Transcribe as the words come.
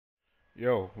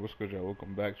Yo, what's good, y'all?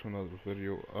 Welcome back to another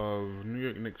video of New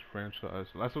York Knicks franchise.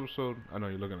 Last episode, I know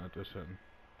you're looking at this and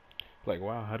like,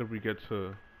 wow, how did we get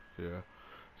to, yeah.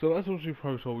 So last episode, you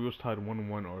probably saw we was tied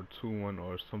 1-1 or 2-1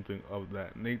 or something of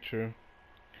that nature.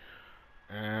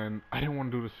 And I didn't want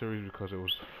to do the series because it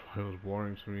was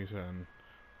boring to me, and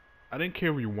I didn't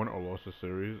care if we won or lost the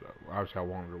series. Obviously, I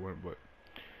wanted to win, but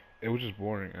it was just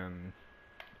boring, and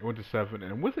it went to 7.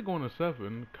 And with it going to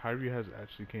 7, Kyrie has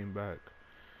actually came back.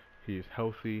 He is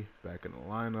healthy, back in the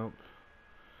lineup.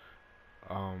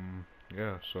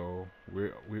 Yeah, so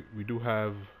we do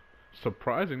have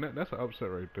surprising that's an upset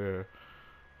right there.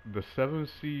 The 7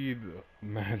 seed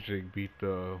Magic beat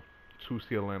the 2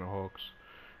 seed Atlanta Hawks,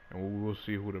 and we will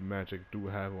see who the Magic do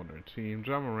have on their team.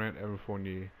 John Morant, Evan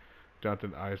Fournier,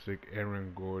 Jonathan Isaac,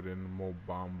 Aaron Gordon, Mo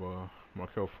Bamba,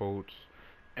 Markel Fultz,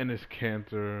 Ennis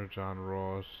Cantor, John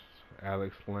Ross,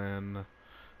 Alex Len,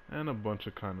 and a bunch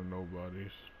of kind of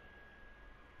nobodies.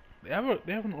 They have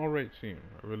an alright team.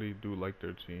 I really do like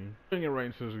their team. Bring it right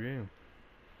into this game.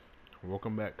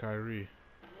 Welcome back, Kyrie.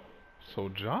 So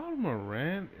John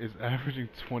Morant is averaging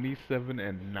 27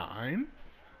 and 9.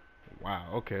 Wow.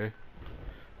 Okay.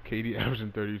 KD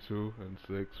averaging 32 and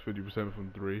 6, 50%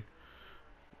 from three.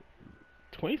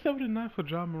 27 and 9 for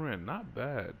John Morant. Not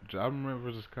bad. John Morant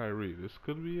versus Kyrie. This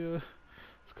could be a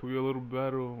little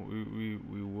battle. We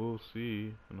will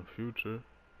see in the future,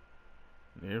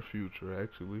 near future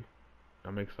actually.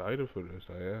 I'm excited for this.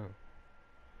 I am.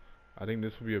 I think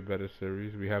this will be a better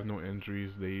series. We have no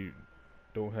injuries. They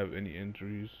don't have any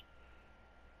injuries.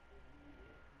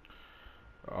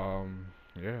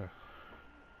 Yeah.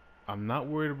 I'm not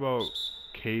worried about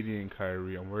KD and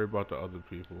Kyrie. I'm worried about the other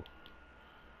people.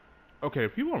 Okay,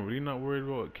 people are really not worried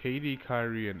about KD,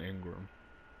 Kyrie, and Ingram.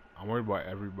 I'm worried about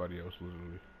everybody else,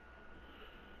 literally.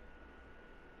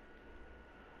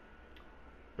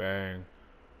 Bang.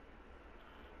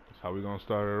 That's how we gonna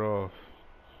start it off.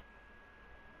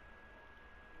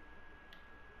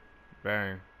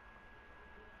 Bang.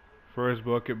 First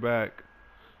bucket back.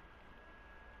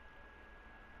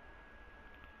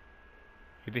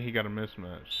 He think he got a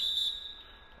mismatch.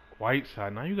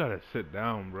 Whiteside, now you gotta sit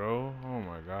down, bro. Oh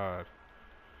my god.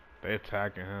 They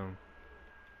attacking him.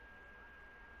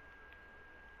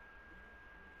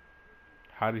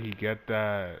 How did he get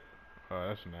that? Oh,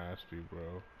 that's nasty,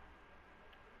 bro.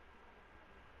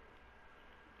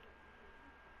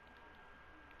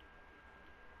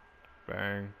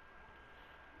 Bang.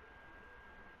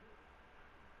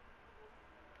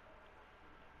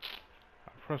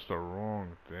 I pressed the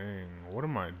wrong thing. What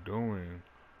am I doing?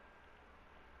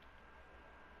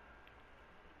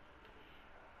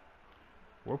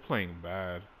 We're playing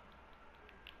bad.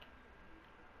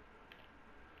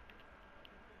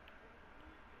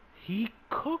 He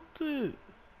cooked it.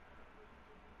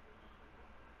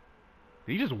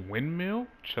 Did he just windmill?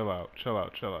 Chill out, chill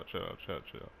out, chill out, chill out, chill out,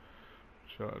 chill out.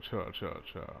 Chill out, chill out, chill out,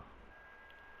 chill out.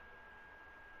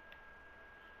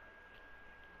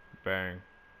 Bang.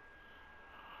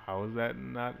 How is that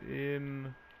not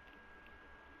in?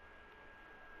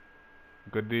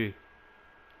 Good D.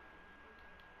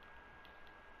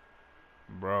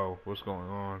 Bro, what's going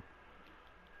on?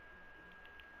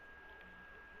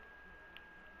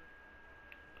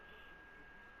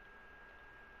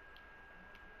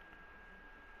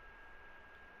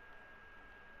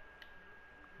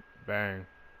 Bang.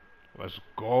 Let's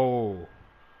go.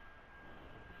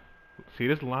 See,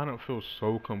 this lineup feels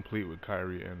so complete with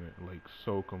Kyrie in it. Like,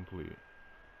 so complete.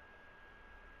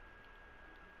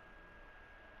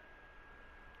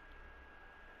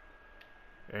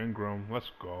 Ingram,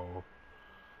 let's go.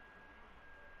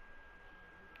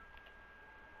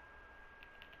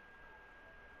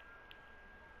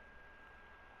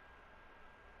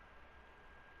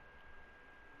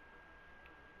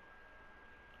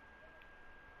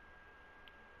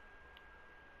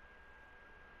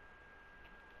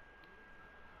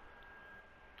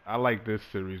 I like this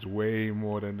series way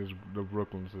more than the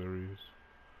Brooklyn series.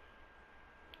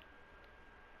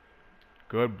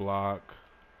 Good block.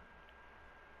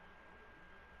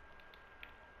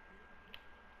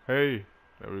 Hey,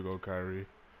 there we go, Kyrie.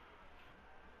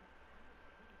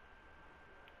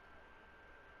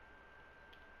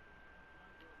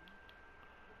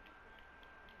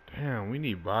 Damn, we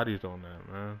need bodies on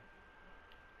that, man.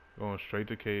 Going straight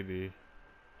to KD.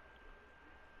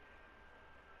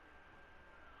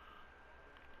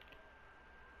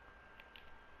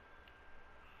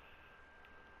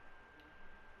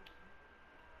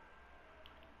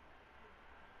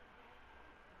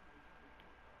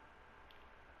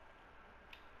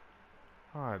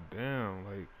 God damn,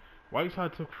 like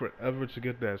Whiteside took forever to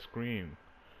get that screen.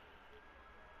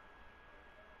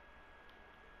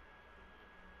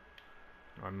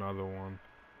 Another one.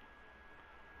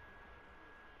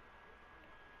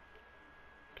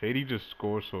 KD just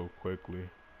scores so quickly.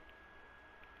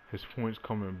 His points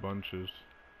come in bunches.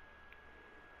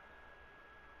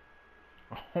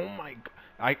 Oh my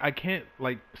god. I can't,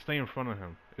 like, stay in front of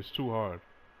him. It's too hard.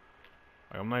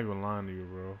 Like, I'm not even lying to you,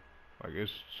 bro. Like,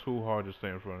 it's too hard to stay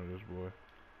in front of this boy.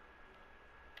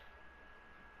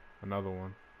 Another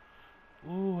one.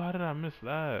 Ooh, how did I miss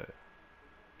that?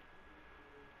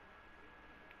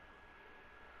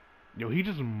 Yo, he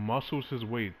just muscles his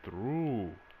way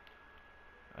through.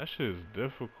 That shit is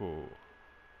difficult.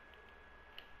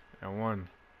 And one.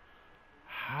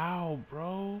 How,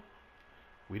 bro?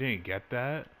 We didn't get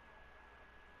that?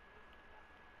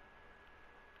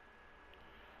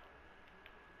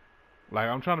 Like,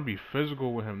 I'm trying to be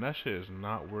physical with him. That shit is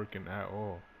not working at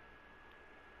all.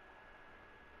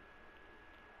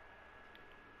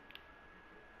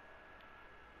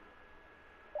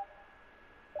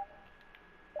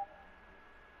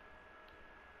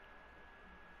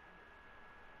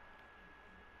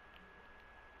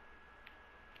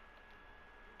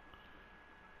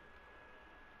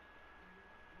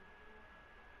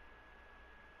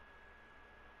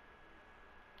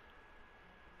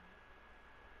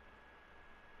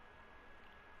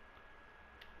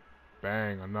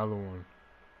 Bang, another one.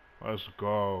 Let's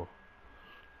go.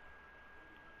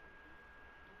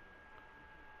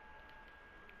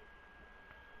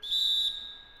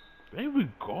 There we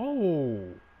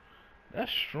go.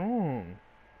 That's strong.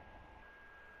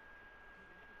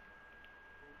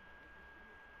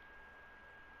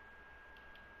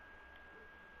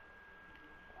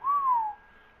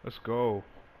 Let's go.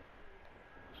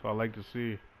 That's what I like to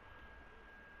see.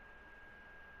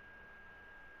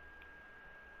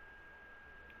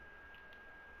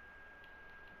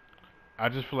 I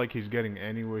just feel like he's getting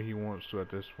anywhere he wants to at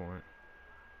this point.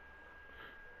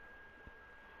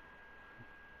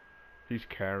 He's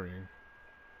carrying.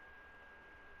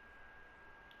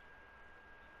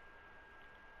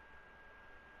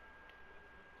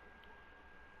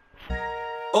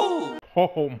 Oh!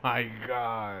 Oh my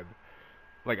god.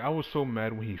 Like, I was so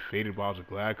mad when he faded, but I was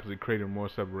glad because it created more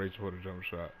separation for the jump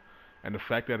shot. And the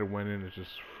fact that it went in is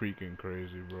just freaking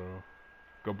crazy, bro.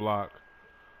 Good block.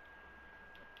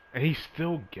 And he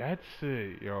still gets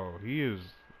it. Yo, he is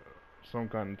some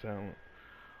kind of talent.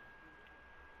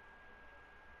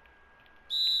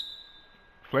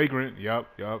 Flagrant. Yup.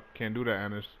 Can't do that,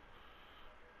 Annis.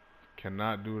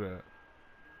 Cannot do that.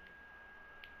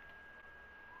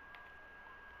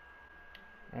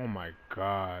 Oh my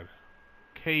god.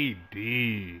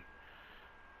 KD.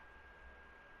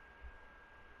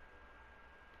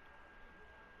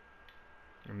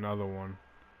 Another one.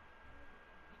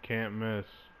 Can't miss.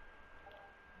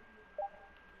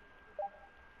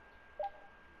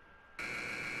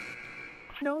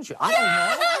 Knows you. I don't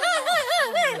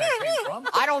know.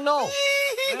 I don't know.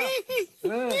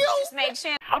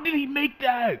 How did he make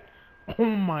that? Oh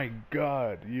my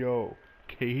god, yo.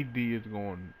 KD is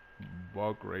going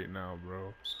buck right now,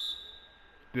 bro.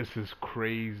 This is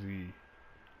crazy.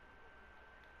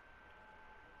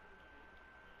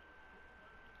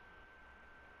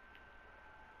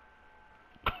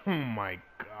 Oh my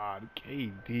god,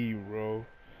 KD, bro.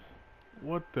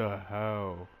 What the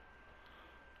hell?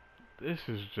 This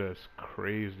is just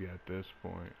crazy at this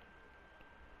point.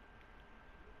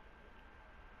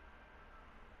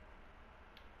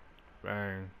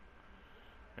 Bang.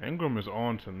 Ingram is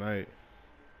on tonight.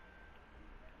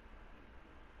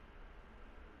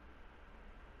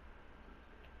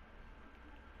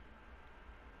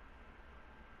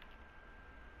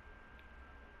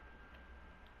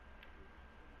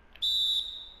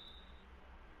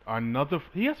 Another.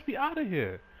 He has to be out of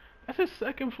here. That's his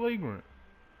second flagrant.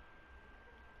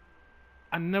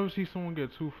 I never see someone get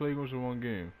 2 flagrants in one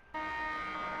game.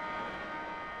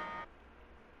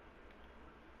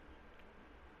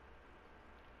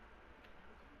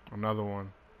 Another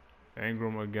one.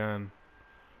 Ingram again.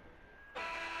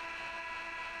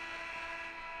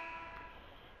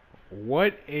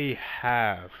 What a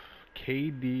half.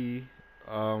 KD,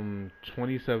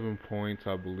 27 points,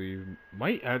 I believe.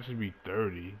 Might actually be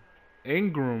 30.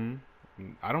 Ingram,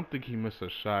 I don't think he missed a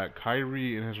shot.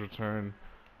 Kyrie in his return,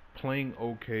 playing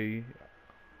okay.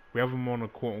 We have him on a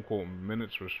quote-unquote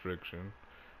minutes restriction.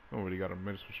 We don't really got a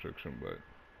minutes restriction, but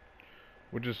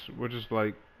we're just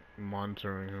like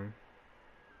monitoring him.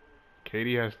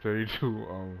 KD has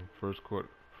 32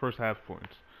 first half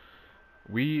points.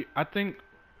 I think,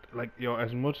 like, yo,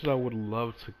 as much as I would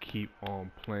love to keep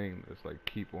on playing this, like,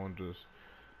 keep on just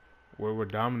we're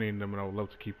dominating them, and I would love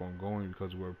to keep on going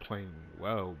because we're playing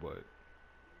well, but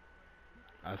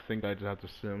I think I just have to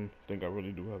sim. I think I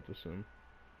really do have to sim.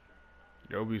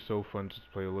 It'll be so fun to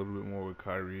play a little bit more with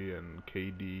Kyrie and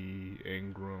KD,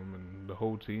 Ingram, and the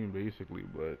whole team basically.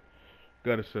 But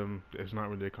gotta sim. It's not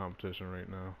really a competition right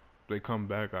now. If they come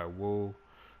back, I will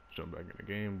jump back in the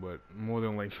game, but more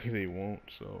than likely they won't.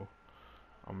 So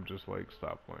I'm just like,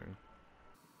 stop playing.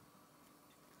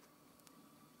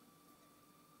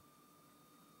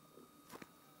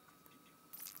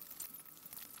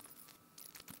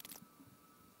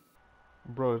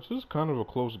 Bro, it's just kind of a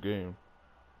close game.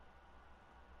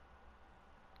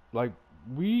 Like,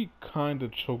 we kind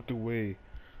of choked away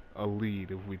a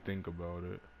lead if we think about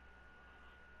it.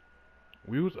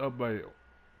 We was up by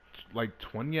like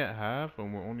 20 at half,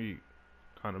 and we're only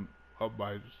kind of up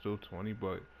by still 20,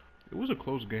 but it was a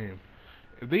close game.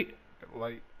 If they,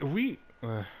 if we,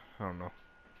 I don't know.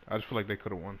 I just feel like they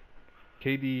could have won.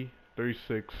 KD,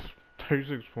 36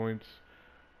 points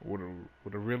with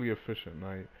a really efficient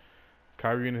night.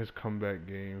 Kyrie in his comeback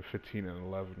game, 15 and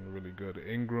 11, really good.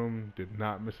 Ingram did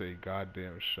not miss a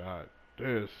goddamn shot.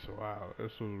 Wow,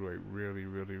 this was like really,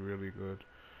 really, really good.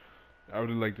 I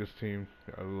really like this team.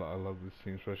 I love this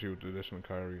team, especially with the addition of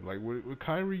Kyrie. Like with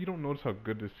Kyrie, you don't notice how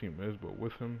good this team is, but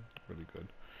with him, really good.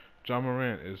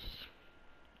 Morant is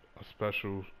a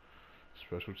special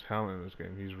talent in this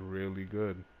game. He's really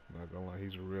good. Not gonna lie,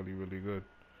 he's really, really good.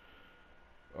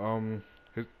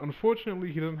 Unfortunately,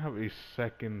 he doesn't have a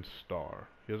second star.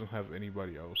 He doesn't have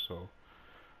anybody else, so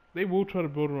they will try to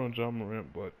build around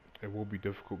Morant, but it will be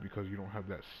difficult because you don't have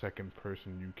that second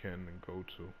person you can go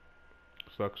to.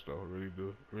 Sucks though,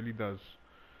 it really does.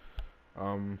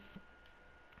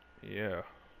 Yeah.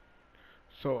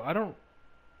 So I don't.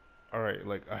 Alright,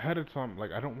 like ahead of time,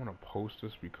 like I don't want to post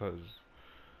this because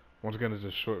once again it's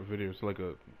a short video. It's like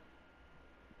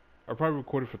I probably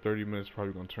recorded for 30 minutes.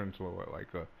 Probably gonna turn into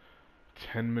like a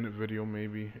 10-minute video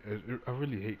maybe. I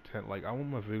really hate 10. Like I want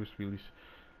my videos to be at least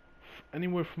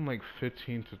anywhere from like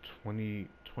 15 to 20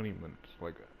 minutes.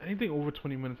 Like anything over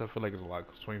 20 minutes, I feel like is a lot.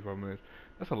 Cause 25 minutes,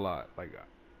 that's a lot. Like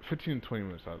 15 to 20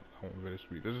 minutes, I want videos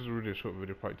to be. This is really a short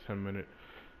video, probably 10-minute.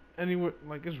 Anyway,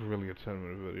 like it's really a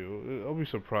 10-minute video. I'll be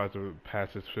surprised if it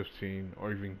passes 15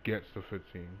 or even gets to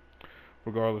 15.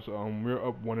 Regardless, we're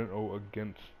up 1-0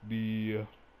 against the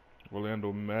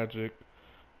Orlando Magic.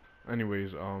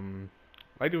 Anyways,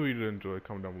 like the video you enjoy,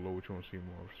 comment down below what you want to see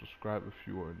more. Subscribe if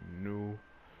you are new.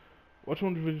 Watch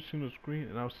one of the videos you see on the screen,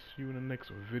 and I'll see you in the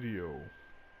next video.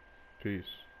 Peace.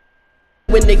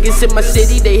 When niggas in my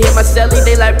city, they hit my celly,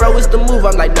 they like, bro, it's the move.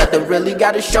 I'm like, nothing really,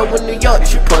 got a show in New York, you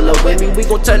should pull up with me. We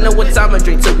gon' turn up one time and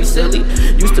drink till we silly.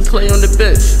 Used to play on the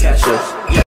bench.